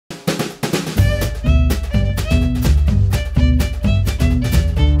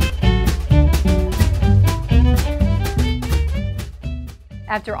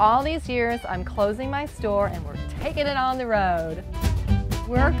After all these years, I'm closing my store and we're taking it on the road.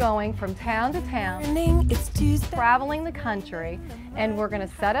 We're going from town to town, traveling the country, and we're going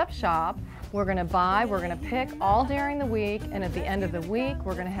to set up shop. We're going to buy, we're going to pick all during the week, and at the end of the week,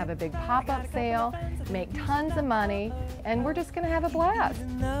 we're going to have a big pop-up sale, make tons of money, and we're just going to have a blast.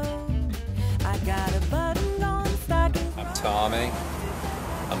 I'm Tommy.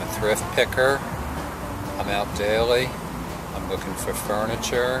 I'm a thrift picker. I'm out daily. I'm looking for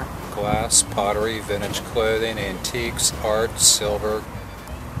furniture, glass, pottery, vintage clothing, antiques, art, silver.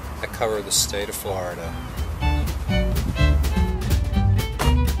 I cover the state of Florida.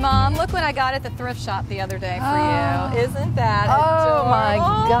 Mom, look what I got at the thrift shop the other day for you. Isn't that adorable? Oh my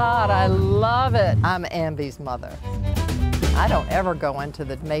God, I love it. I'm Ambie's mother. I don't ever go into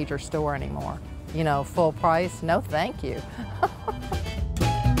the major store anymore. You know, full price, no thank you.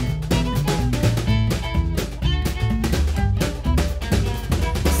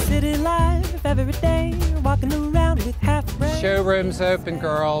 City life every day, walking around with half breath. Showroom's open,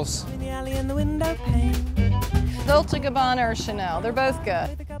 girls. Dolce & Gabbana or Chanel, they're both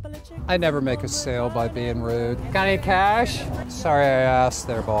good. I never make a sale by being rude. Got any cash? Sorry I asked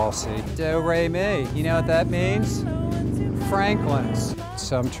there, bossy. Do-re-mi, you know what that means? Franklin's.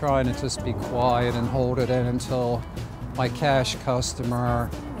 So I'm trying to just be quiet and hold it in until my cash customer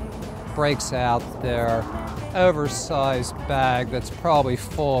breaks out their oversized bag that's probably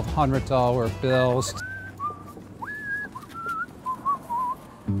full of $100 bills.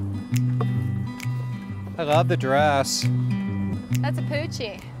 I love the dress. That's a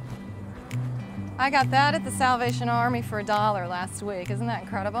Pucci. I got that at the Salvation Army for $1 last week. Isn't that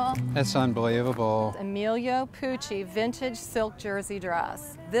incredible? It's unbelievable. Emilio Pucci vintage silk jersey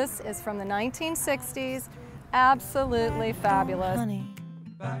dress. This is from the 1960s. Absolutely fabulous.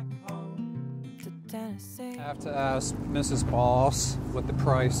 I have to ask Mrs. Boss what the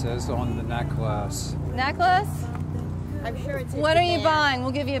price is on the necklace. Necklace? I'm sure it's What are you buying?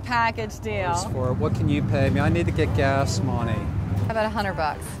 We'll give you a package deal. For what can you pay me? I need to get gas money. How about $100?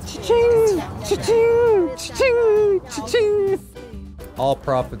 Cha-ching! Cha-ching! Cha-ching! Cha-ching! All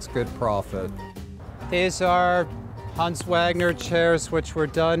profit's good profit. These are Hans Wagner chairs, which were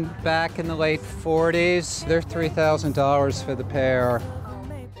done back in the late 40s. They're $3,000 for the pair.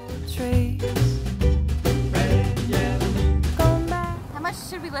 How much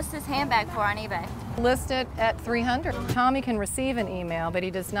should we list this handbag for on eBay? List it at $300. Tommy can receive an email, but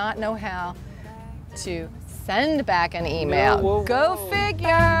he does not know how to send back an email. Whoa. Go figure!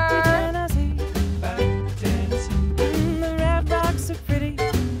 The red rocks are pretty,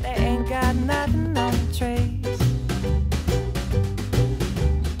 they ain't got nothing on the trays.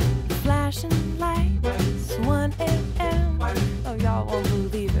 Flashing lights, 1 a.m. Oh, y'all won't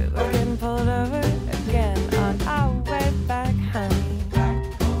believe it, we're getting pulled over again on our way back, honey.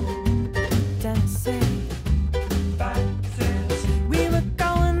 Tennessee. We were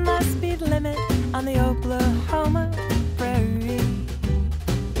going the speed limit on the Oklahoma prairie.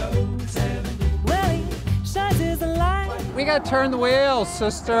 Well, he shines his light. We gotta turn the wheels,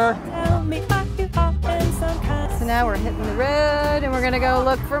 sister. Tell me, are you all in some kind of So now we're hitting the road and we're gonna go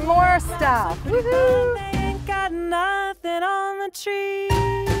look for more stuff. Woohoo! they ain't got nothing on the tree.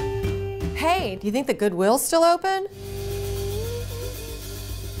 Hey, do you think the Goodwill's still open?